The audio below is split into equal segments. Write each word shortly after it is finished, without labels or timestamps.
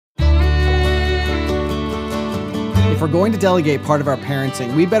If we're going to delegate part of our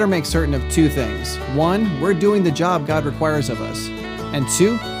parenting, we better make certain of two things. One, we're doing the job God requires of us. And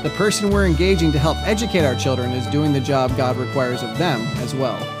two, the person we're engaging to help educate our children is doing the job God requires of them as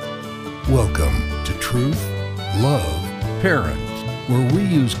well. Welcome to Truth, Love, Parent, where we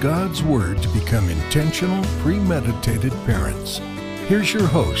use God's Word to become intentional, premeditated parents. Here's your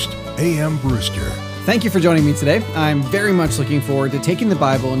host, A.M. Brewster. Thank you for joining me today. I'm very much looking forward to taking the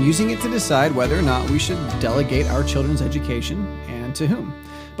Bible and using it to decide whether or not we should delegate our children's education and to whom.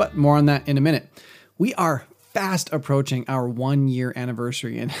 But more on that in a minute. We are fast approaching our 1-year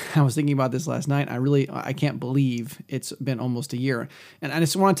anniversary, and I was thinking about this last night. I can't believe it's been almost a year. And I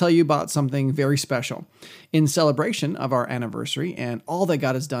just want to tell you about something very special. In celebration of our anniversary and all that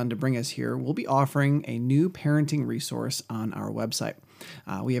God has done to bring us here, we'll be offering a new parenting resource on our website.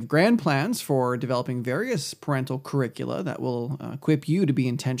 We have grand plans for developing various parental curricula that will equip you to be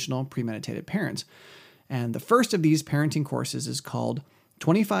intentional, premeditated parents. And the first of these parenting courses is called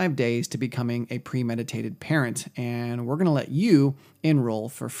 25 Days to Becoming a Premeditated Parent, and we're going to let you enroll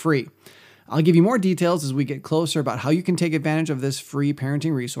for free. I'll give you more details as we get closer about how you can take advantage of this free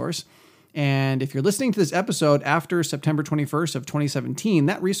parenting resource. And if you're listening to this episode after September 21st of 2017,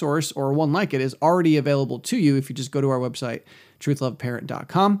 that resource or one like it is already available to you if you just go to our website,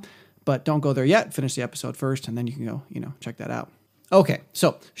 truthloveparent.com. But don't go there yet. Finish the episode first, and then you can go, check that out. Okay,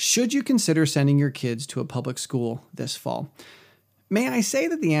 so should you consider sending your kids to a public school this fall? May I say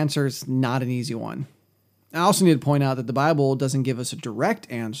that the answer is not an easy one. I also need to point out that the Bible doesn't give us a direct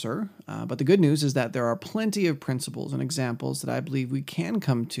answer, but the good news is that there are plenty of principles and examples that I believe we can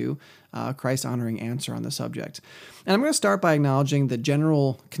come to a Christ-honoring answer on the subject. And I'm going to start by acknowledging the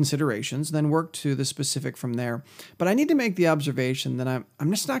general considerations, then work to the specific from there. But I need to make the observation that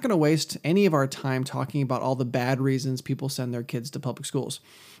I'm just not going to waste any of our time talking about all the bad reasons people send their kids to public schools.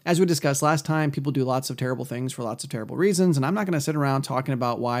 As we discussed last time, people do lots of terrible things for lots of terrible reasons, and I'm not going to sit around talking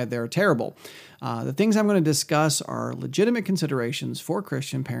about why they're terrible. The things I'm going to discuss are legitimate considerations for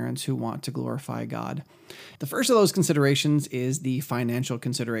Christian parents who want to glorify God. The first of those considerations is the financial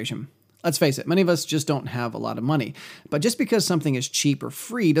consideration. Let's face it, many of us just don't have a lot of money. But just because something is cheap or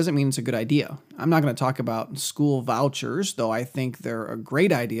free doesn't mean it's a good idea. I'm not going to talk about school vouchers, though I think they're a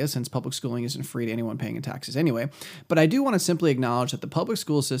great idea since public schooling isn't free to anyone paying in taxes anyway. But I do want to simply acknowledge that the public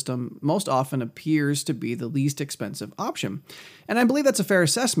school system most often appears to be the least expensive option. And I believe that's a fair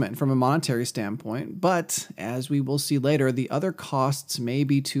assessment from a monetary standpoint, but as we will see later, the other costs may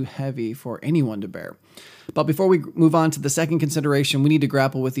be too heavy for anyone to bear. But before we move on to the second consideration, we need to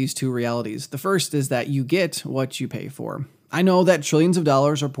grapple with these two realities. The first is that you get what you pay for. I know that trillions of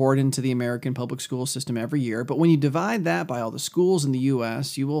dollars are poured into the American public school system every year, but when you divide that by all the schools in the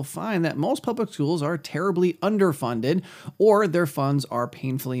U.S., you will find that most public schools are terribly underfunded or their funds are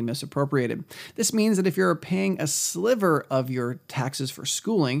painfully misappropriated. This means that if you're paying a sliver of your taxes for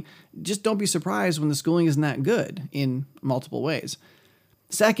schooling, just don't be surprised when the schooling isn't that good in multiple ways.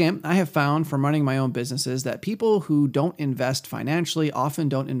 Second, I have found from running my own businesses that people who don't invest financially often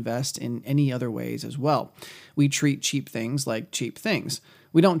don't invest in any other ways as well. We treat cheap things like cheap things.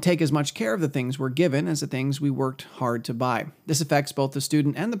 We don't take as much care of the things we're given as the things we worked hard to buy. This affects both the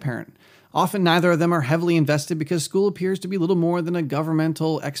student and the parent. Often neither of them are heavily invested because school appears to be little more than a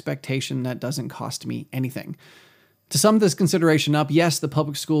governmental expectation that doesn't cost me anything. To sum this consideration up, yes, the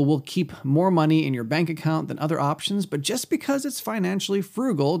public school will keep more money in your bank account than other options, but just because it's financially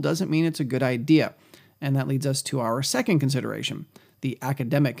frugal doesn't mean it's a good idea. And that leads us to our second consideration, the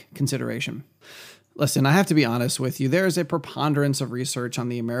academic consideration. Listen, I have to be honest with you. There is a preponderance of research on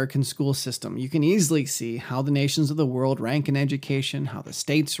the American school system. You can easily see how the nations of the world rank in education, how the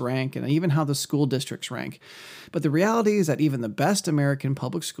states rank, and even how the school districts rank. But the reality is that even the best American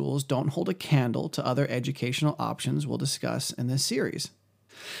public schools don't hold a candle to other educational options we'll discuss in this series.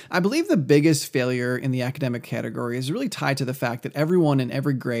 I believe the biggest failure in the academic category is really tied to the fact that everyone in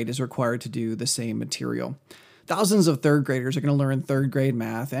every grade is required to do the same material. Thousands of third graders are going to learn third grade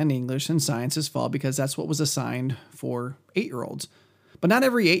math and English and science this fall because that's what was assigned for 8-year-olds. But not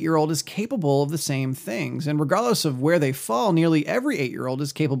every 8-year-old is capable of the same things, and regardless of where they fall, nearly every 8-year-old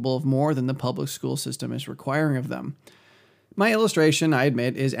is capable of more than the public school system is requiring of them. My illustration, I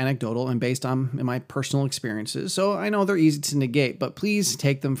admit, is anecdotal and based on my personal experiences, so I know they're easy to negate, but please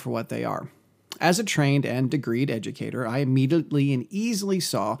take them for what they are. As a trained and degreed educator, I immediately and easily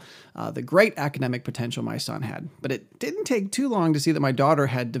saw the great academic potential my son had. But it didn't take too long to see that my daughter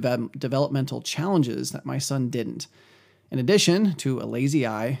had developmental challenges that my son didn't. In addition to a lazy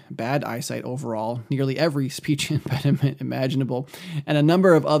eye, bad eyesight overall, nearly every speech impediment imaginable, and a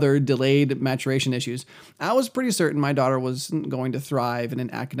number of other delayed maturation issues, I was pretty certain my daughter wasn't going to thrive in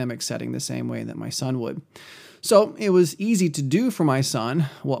an academic setting the same way that my son would. So it was easy to do for my son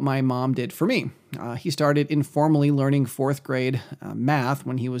what my mom did for me. He started informally learning fourth grade math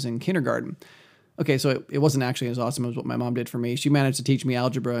when he was in kindergarten. Okay, so it wasn't actually as awesome as what my mom did for me. She managed to teach me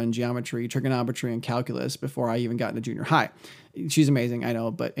algebra and geometry, trigonometry, and calculus before I even got into junior high. She's amazing, I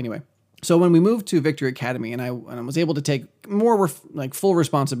know, but anyway. So when we moved to Victory Academy and I was able to take more full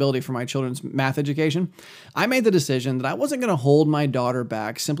responsibility for my children's math education, I made the decision that I wasn't going to hold my daughter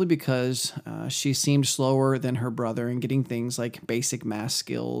back simply because she seemed slower than her brother in getting things like basic math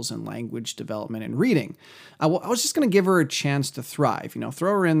skills and language development and reading. I was just going to give her a chance to thrive,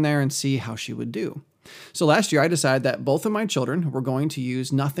 throw her in there and see how she would do. So last year, I decided that both of my children were going to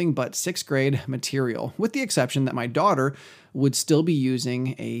use nothing but sixth grade material, with the exception that my daughter would still be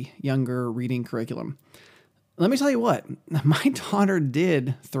using a younger reading curriculum. Let me tell you what, my daughter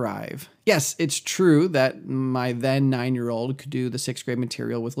did thrive. Yes, it's true that my then 9-year-old could do the sixth grade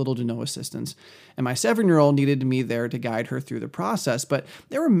material with little to no assistance, and my 7-year-old needed me there to guide her through the process, but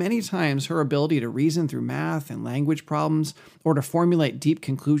there were many times her ability to reason through math and language problems or to formulate deep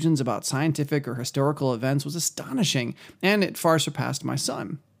conclusions about scientific or historical events was astonishing, and it far surpassed my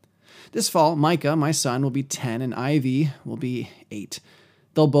son. This fall, Micah, my son, will be 10 and Ivy will be 8.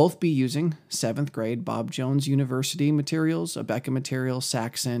 They'll both be using 7th grade Bob Jones University materials, Abeka materials,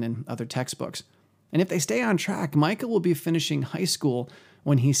 Saxon, and other textbooks. And if they stay on track, Micah will be finishing high school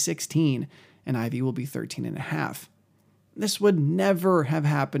when he's 16, and Ivy will be 13 and a half. This would never have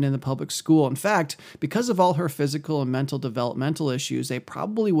happened in the public school. In fact, because of all her physical and mental developmental issues, they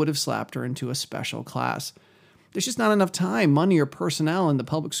probably would have slapped her into a special class. There's just not enough time, money, or personnel in the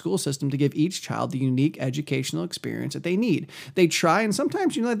public school system to give each child the unique educational experience that they need. They try, and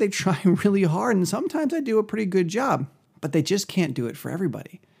sometimes they try really hard, and sometimes they do a pretty good job, but they just can't do it for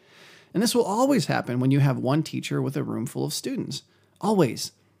everybody. And this will always happen when you have one teacher with a room full of students.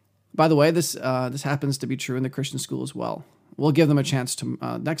 Always. By the way, this happens to be true in the Christian school as well. We'll give them a chance to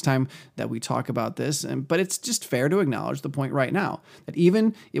next time that we talk about this, but it's just fair to acknowledge the point right now that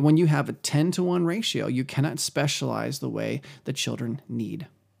even when you have a 10-to-1 ratio, you cannot specialize the way the children need.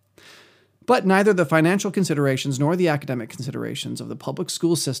 But neither the financial considerations nor the academic considerations of the public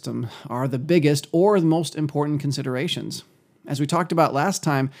school system are the biggest or the most important considerations. As we talked about last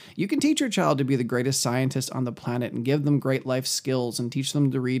time, you can teach your child to be the greatest scientist on the planet and give them great life skills and teach them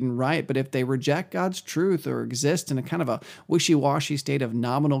to read and write, but if they reject God's truth or exist in a kind of a wishy-washy state of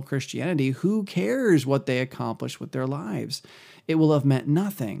nominal Christianity, who cares what they accomplish with their lives? It will have meant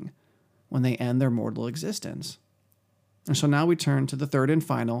nothing when they end their mortal existence. And so now we turn to the third and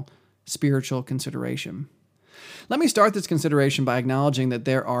final spiritual consideration. Let me start this consideration by acknowledging that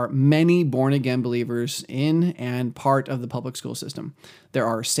there are many born-again believers in and part of the public school system. There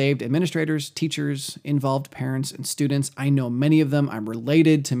are saved administrators, teachers, involved parents, and students. I know many of them. I'm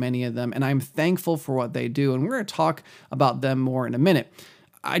related to many of them, and I'm thankful for what they do, and we're going to talk about them more in a minute.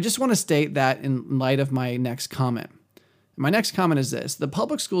 I just want to state that in light of my next comment. My next comment is this: the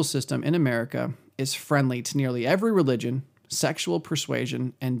public school system in America is friendly to nearly every religion, sexual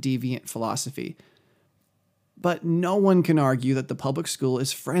persuasion, and deviant philosophy. But no one can argue that the public school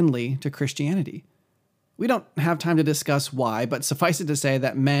is friendly to Christianity. We don't have time to discuss why, but suffice it to say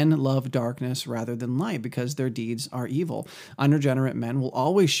that men love darkness rather than light because their deeds are evil. Unregenerate men will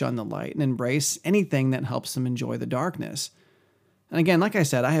always shun the light and embrace anything that helps them enjoy the darkness. And again, like I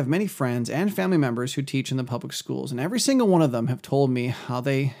said, I have many friends and family members who teach in the public schools, and every single one of them have told me how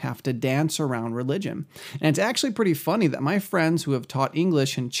they have to dance around religion. And it's actually pretty funny that my friends who have taught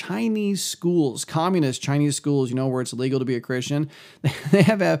English in Chinese schools, communist Chinese schools, where it's illegal to be a Christian, they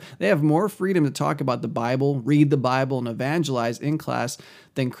have more freedom to talk about the Bible, read the Bible, and evangelize in class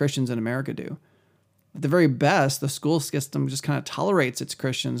than Christians in America do. At the very best, the school system just kind of tolerates its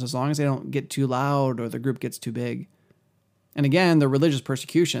Christians as long as they don't get too loud or the group gets too big. And again, the religious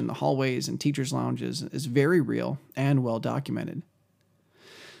persecution, the hallways and teachers' lounges is very real and well documented.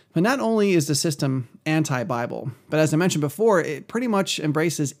 But not only is the system anti-Bible, but as I mentioned before, it pretty much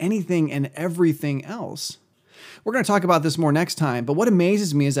embraces anything and everything else. We're going to talk about this more next time, but what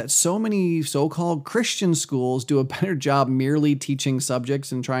amazes me is that so many so-called Christian schools do a better job merely teaching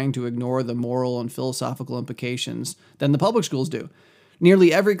subjects and trying to ignore the moral and philosophical implications than the public schools do.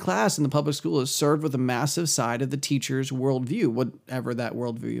 Nearly every class in the public school is served with a massive side of the teacher's worldview, whatever that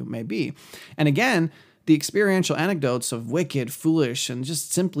worldview may be. And again, the experiential anecdotes of wicked, foolish, and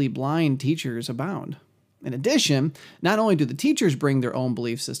just simply blind teachers abound. In addition, not only do the teachers bring their own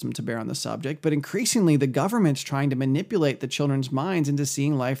belief system to bear on the subject, but increasingly the government's trying to manipulate the children's minds into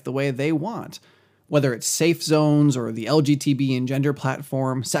seeing life the way they want. Whether it's safe zones or the LGBT and gender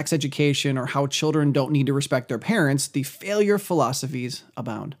platform, sex education, or how children don't need to respect their parents, the failure philosophies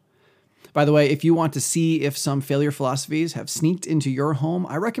abound. By the way, if you want to see if some failure philosophies have sneaked into your home,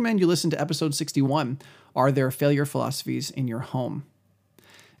 I recommend you listen to episode 61, Are There Failure Philosophies in Your Home?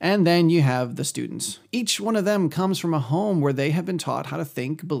 And then you have the students. Each one of them comes from a home where they have been taught how to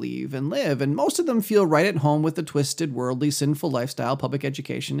think, believe, and live, and most of them feel right at home with the twisted, worldly, sinful lifestyle public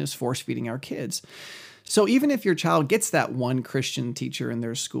education is force-feeding our kids. So even if your child gets that one Christian teacher in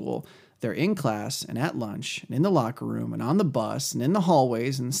their school, they're in class and at lunch and in the locker room and on the bus and in the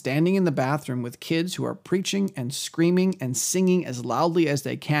hallways and standing in the bathroom with kids who are preaching and screaming and singing as loudly as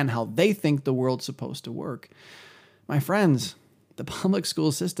they can how they think the world's supposed to work. My friends, the public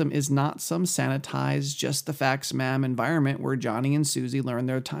school system is not some sanitized, just the facts ma'am environment where Johnny and Susie learn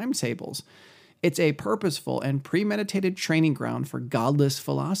their timetables. It's a purposeful and premeditated training ground for godless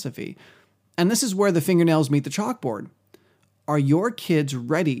philosophy. And this is where the fingernails meet the chalkboard. Are your kids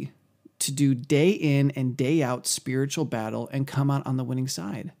ready to do day in and day out spiritual battle and come out on the winning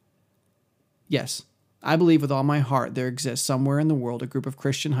side? Yes, I believe with all my heart there exists somewhere in the world a group of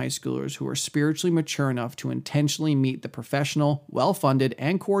Christian high schoolers who are spiritually mature enough to intentionally meet the professional, well-funded,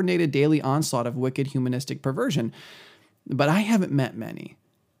 and coordinated daily onslaught of wicked humanistic perversion. But I haven't met many.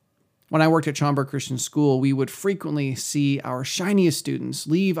 When I worked at Schaumburg Christian School, we would frequently see our shiniest students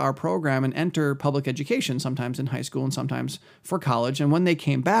leave our program and enter public education, sometimes in high school and sometimes for college. And when they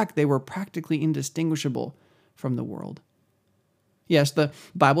came back, they were practically indistinguishable from the world. Yes, the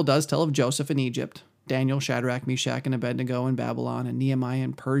Bible does tell of Joseph in Egypt, Daniel, Shadrach, Meshach, and Abednego in Babylon, and Nehemiah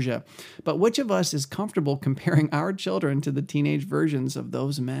in Persia. But which of us is comfortable comparing our children to the teenage versions of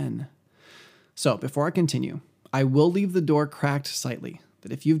those men? So before I continue, I will leave the door cracked slightly,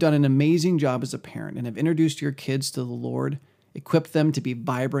 that if you've done an amazing job as a parent and have introduced your kids to the Lord, equipped them to be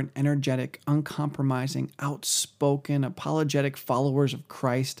vibrant, energetic, uncompromising, outspoken, apologetic followers of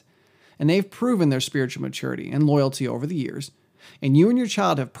Christ, and they've proven their spiritual maturity and loyalty over the years, and you and your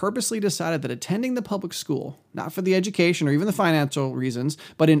child have purposely decided that attending the public school, not for the education or even the financial reasons,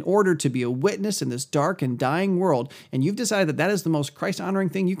 but in order to be a witness in this dark and dying world, and you've decided that that is the most Christ-honoring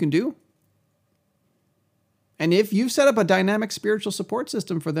thing you can do, and if you've set up a dynamic spiritual support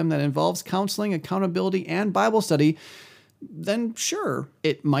system for them that involves counseling, accountability, and Bible study, then sure,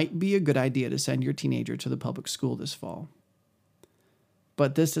 it might be a good idea to send your teenager to the public school this fall.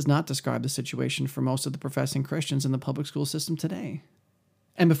 But this does not describe the situation for most of the professing Christians in the public school system today.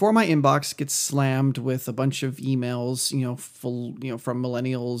 And before my inbox gets slammed with a bunch of emails, from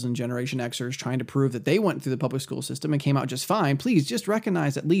millennials and Generation Xers trying to prove that they went through the public school system and came out just fine, please just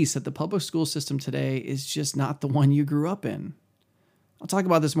recognize at least that the public school system today is just not the one you grew up in. I'll talk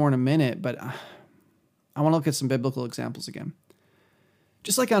about this more in a minute, but I want to look at some biblical examples again.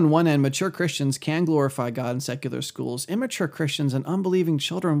 Just like on one end, mature Christians can glorify God in secular schools, immature Christians and unbelieving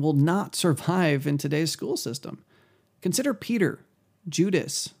children will not survive in today's school system. Consider Peter,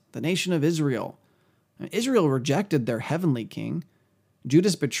 Judas, the nation of Israel. Israel rejected their heavenly king.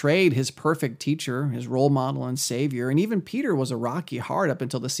 Judas betrayed his perfect teacher, his role model and savior, and even Peter was a rocky heart up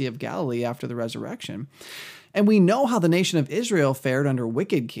until the Sea of Galilee after the resurrection. And we know how the nation of Israel fared under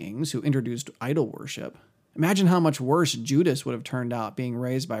wicked kings who introduced idol worship. Imagine how much worse Judas would have turned out being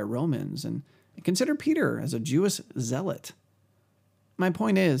raised by Romans, and consider Peter as a Jewish zealot. My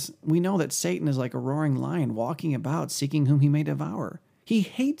point is, we know that Satan is like a roaring lion walking about seeking whom he may devour. He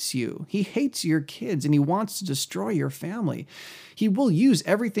hates you. He hates your kids, and he wants to destroy your family. He will use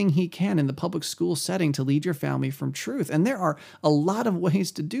everything he can in the public school setting to lead your family from truth, and there are a lot of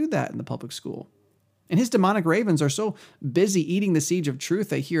ways to do that in the public school. And his demonic ravens are so busy eating the seeds of truth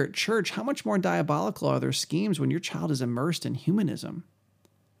they hear at church, how much more diabolical are their schemes when your child is immersed in humanism?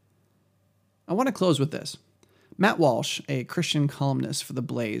 I want to close with this. Matt Walsh, a Christian columnist for The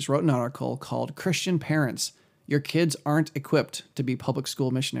Blaze, wrote an article called Christian Parents, Your Kids Aren't Equipped to be Public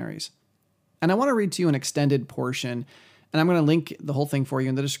School Missionaries. And I want to read to you an extended portion, and I'm going to link the whole thing for you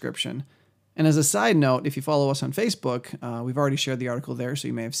in the description. And as a side note, if you follow us on Facebook, we've already shared the article there, so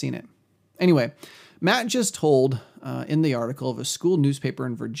you may have seen it. Anyway, Matt just told in the article of a school newspaper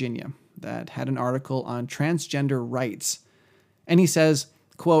in Virginia that had an article on transgender rights. And he says,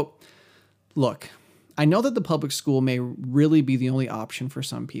 quote, "Look, I know that the public school may really be the only option for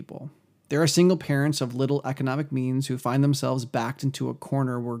some people. There are single parents of little economic means who find themselves backed into a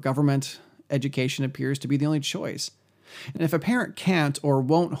corner where government education appears to be the only choice. And if a parent can't or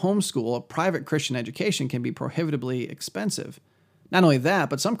won't homeschool, a private Christian education can be prohibitively expensive. Not only that,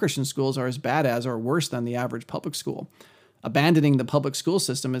 but some Christian schools are as bad as or worse than the average public school. Abandoning the public school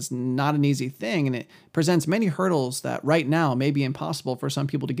system is not an easy thing, and it presents many hurdles that right now may be impossible for some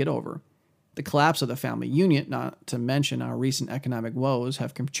people to get over. The collapse of the family unit, not to mention our recent economic woes,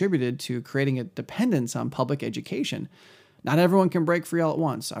 have contributed to creating a dependence on public education. Not everyone can break free all at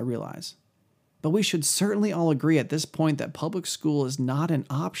once, I realize. But we should certainly all agree at this point that public school is not an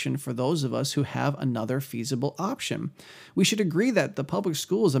option for those of us who have another feasible option. We should agree that the public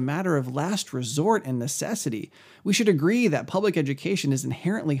school is a matter of last resort and necessity. We should agree that public education is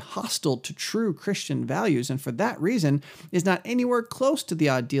inherently hostile to true Christian values, and for that reason is not anywhere close to the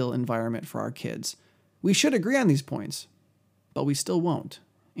ideal environment for our kids. We should agree on these points, but we still won't,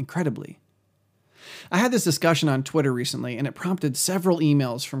 incredibly. I had this discussion on Twitter recently, and it prompted several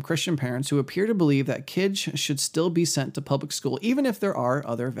emails from Christian parents who appear to believe that kids should still be sent to public school, even if there are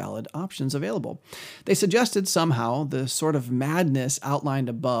other valid options available. They suggested somehow the sort of madness outlined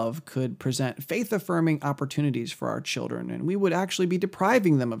above could present faith-affirming opportunities for our children, and we would actually be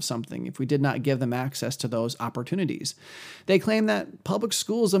depriving them of something if we did not give them access to those opportunities. They claim that public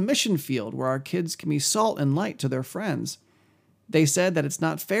school is a mission field where our kids can be salt and light to their friends. They said that it's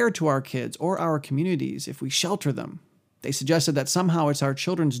not fair to our kids or our communities if we shelter them. They suggested that somehow it's our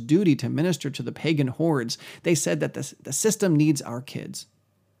children's duty to minister to the pagan hordes. They said that the system needs our kids.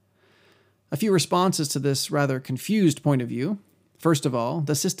 A few responses to this rather confused point of view. First of all,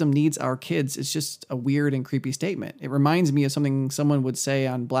 the system needs our kids is just a weird and creepy statement. It reminds me of something someone would say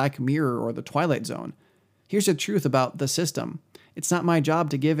on Black Mirror or The Twilight Zone. Here's the truth about the system. It's not my job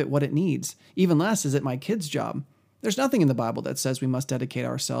to give it what it needs. Even less is it my kid's job. There's nothing in the Bible that says we must dedicate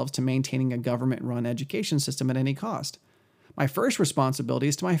ourselves to maintaining a government-run education system at any cost. My first responsibility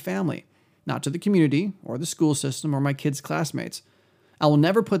is to my family, not to the community or the school system or my kids' classmates. I will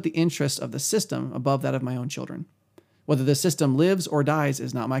never put the interests of the system above that of my own children. Whether the system lives or dies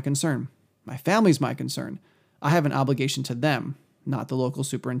is not my concern. My family's my concern. I have an obligation to them, not the local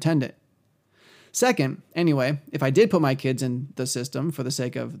superintendent. Second, anyway, if I did put my kids in the system for the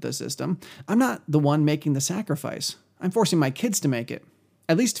sake of the system, I'm not the one making the sacrifice. I'm forcing my kids to make it.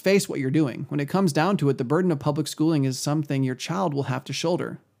 At least face what you're doing. When it comes down to it, the burden of public schooling is something your child will have to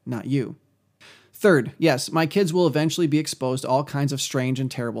shoulder, not you. Third, yes, my kids will eventually be exposed to all kinds of strange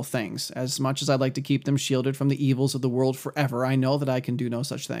and terrible things. As much as I'd like to keep them shielded from the evils of the world forever, I know that I can do no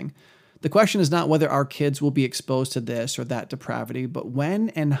such thing. The question is not whether our kids will be exposed to this or that depravity, but when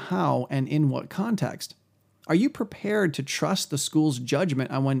and how and in what context. Are you prepared to trust the school's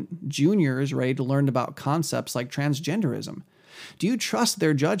judgment on when Junior is ready to learn about concepts like transgenderism? Do you trust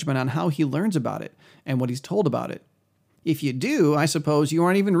their judgment on how he learns about it and what he's told about it? If you do, I suppose you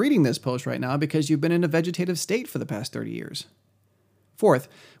aren't even reading this post right now because you've been in a vegetative state for the past 30 years. Fourth,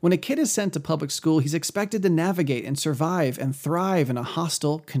 when a kid is sent to public school, he's expected to navigate and survive and thrive in a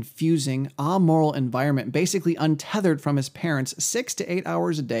hostile, confusing, amoral environment, basically untethered from his parents 6 to 8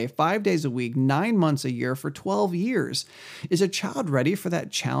 hours a day, 5 days a week, 9 months a year for 12 years. Is a child ready for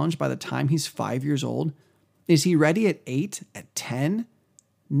that challenge by the time he's 5 years old? Is he ready at 8, at 10?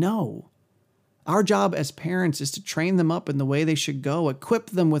 No. Our job as parents is to train them up in the way they should go,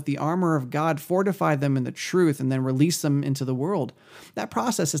 equip them with the armor of God, fortify them in the truth, and then release them into the world. That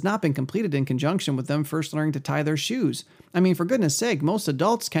process has not been completed in conjunction with them first learning to tie their shoes. I mean, for goodness sake, most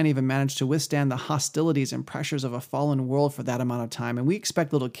adults can't even manage to withstand the hostilities and pressures of a fallen world for that amount of time, and we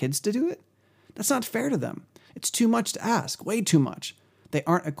expect little kids to do it? That's not fair to them. It's too much to ask, way too much. They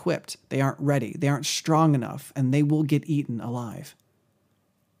aren't equipped, they aren't ready, they aren't strong enough, and they will get eaten alive.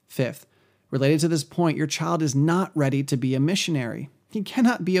 Fifth, related to this point, your child is not ready to be a missionary. He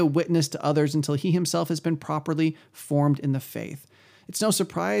cannot be a witness to others until he himself has been properly formed in the faith. It's no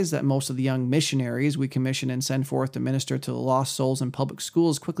surprise that most of the young missionaries we commission and send forth to minister to the lost souls in public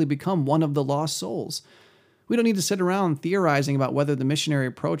schools quickly become one of the lost souls. We don't need to sit around theorizing about whether the missionary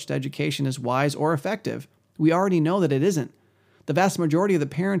approach to education is wise or effective. We already know that it isn't. The vast majority of the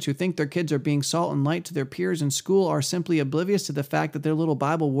parents who think their kids are being salt and light to their peers in school are simply oblivious to the fact that their little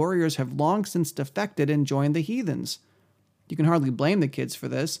Bible warriors have long since defected and joined the heathens. You can hardly blame the kids for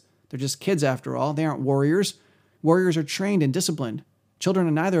this. They're just kids after all. They aren't warriors. Warriors are trained and disciplined. Children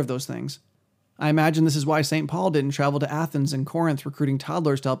are neither of those things. I imagine this is why St. Paul didn't travel to Athens and Corinth recruiting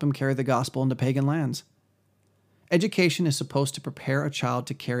toddlers to help him carry the gospel into pagan lands. Education is supposed to prepare a child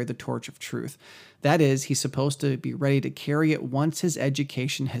to carry the torch of truth. That is, he's supposed to be ready to carry it once his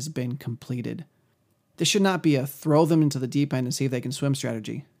education has been completed. This should not be a throw them into the deep end and see if they can swim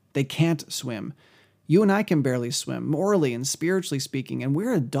strategy. They can't swim. You and I can barely swim, morally and spiritually speaking, and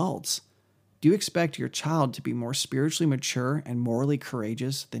we're adults. Do you expect your child to be more spiritually mature and morally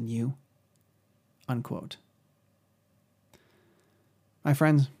courageous than you? Unquote. My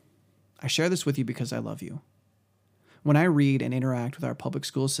friends, I share this with you because I love you. When I read and interact with our public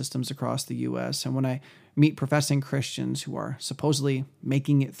school systems across the U.S., and when I meet professing Christians who are supposedly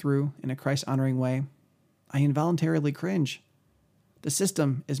making it through in a Christ-honoring way, I involuntarily cringe. The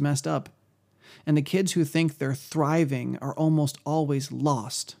system is messed up. And the kids who think they're thriving are almost always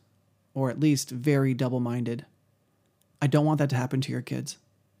lost, or at least very double-minded. I don't want that to happen to your kids.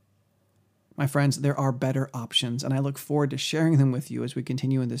 My friends, there are better options, and I look forward to sharing them with you as we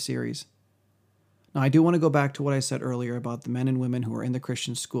continue in this series. Now, I do want to go back to what I said earlier about the men and women who are in the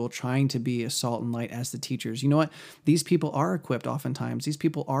Christian school trying to be a salt and light as the teachers. You know what? These people are equipped oftentimes. These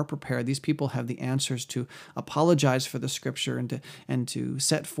people are prepared. These people have the answers to apologize for the scripture and to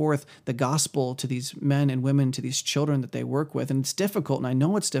set forth the gospel to these men and women, to these children that they work with. And it's difficult, and I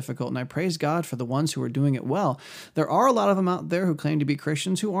know it's difficult, and I praise God for the ones who are doing it well. There are a lot of them out there who claim to be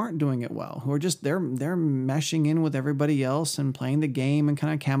Christians who aren't doing it well, who are just, they're meshing in with everybody else and playing the game and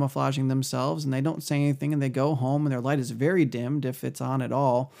kind of camouflaging themselves, and they don't say anything, and they go home and their light is very dimmed if it's on at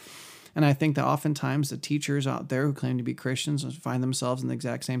all. And I think that oftentimes the teachers out there who claim to be Christians find themselves in the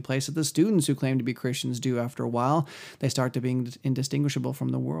exact same place that the students who claim to be Christians do. After a while, they start to be indistinguishable from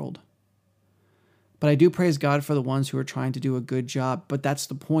the world. But I do praise God for the ones who are trying to do a good job. But that's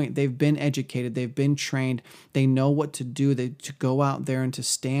the point. They've been educated. They've been trained. They know what to do, to go out there and to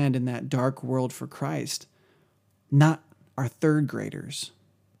stand in that dark world for Christ. Not our third graders.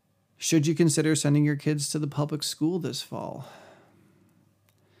 Should you consider sending your kids to the public school this fall?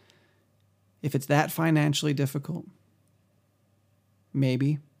 If it's that financially difficult,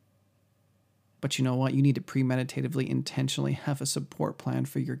 maybe. But you know what? You need to premeditatively, intentionally have a support plan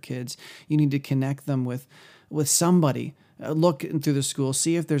for your kids. You need to connect them with somebody. Look through the school,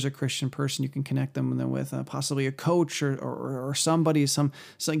 see if there's a Christian person you can connect them with, possibly a coach or somebody. So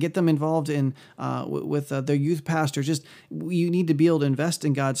get them involved in with their youth pastor. Just you need to be able to invest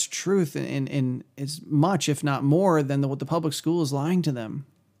in God's truth in as much, if not more, than what the public school is lying to them.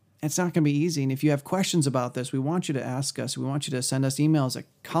 It's not going to be easy. And if you have questions about this, we want you to ask us. We want you to send us emails at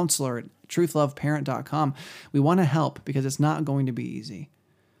counselor@truthloveparent.com. We want to help because it's not going to be easy.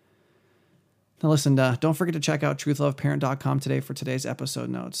 Now listen, don't forget to check out truthloveparent.com today for today's episode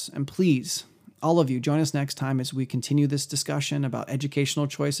notes. And please, all of you, join us next time as we continue this discussion about educational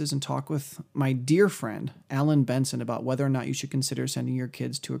choices and talk with my dear friend, Alan Benson, about whether or not you should consider sending your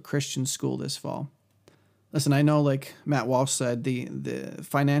kids to a Christian school this fall. Listen, I know, like Matt Walsh said, the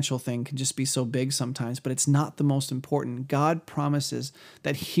financial thing can just be so big sometimes, but it's not the most important. God promises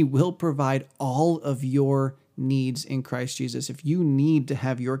that He will provide all of your needs in Christ Jesus. If you need to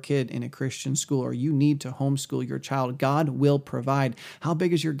have your kid in a Christian school or you need to homeschool your child, God will provide. How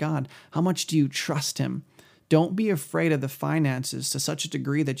big is your God? How much do you trust Him? Don't be afraid of the finances to such a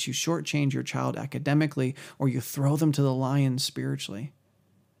degree that you shortchange your child academically or you throw them to the lions spiritually.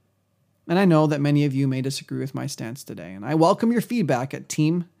 And I know that many of you may disagree with my stance today, and I welcome your feedback at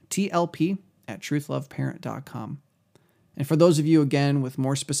TLP@truthloveparent.com. And for those of you, again, with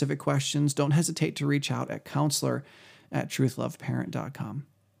more specific questions, don't hesitate to reach out at counselor@truthloveparent.com.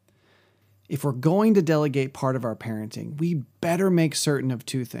 If we're going to delegate part of our parenting, we better make certain of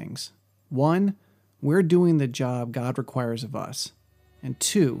two things. One, we're doing the job God requires of us. And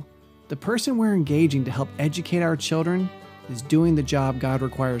two, the person we're engaging to help educate our children is doing the job God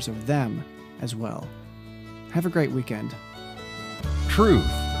requires of them as well. Have a great weekend. Truth,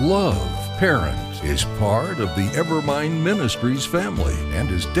 Love, Parent is part of the Evermind Ministries family and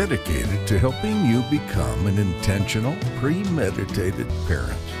is dedicated to helping you become an intentional, premeditated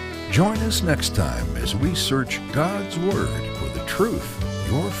parent. Join us next time as we search God's Word for the truth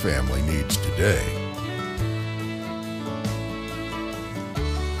your family needs today.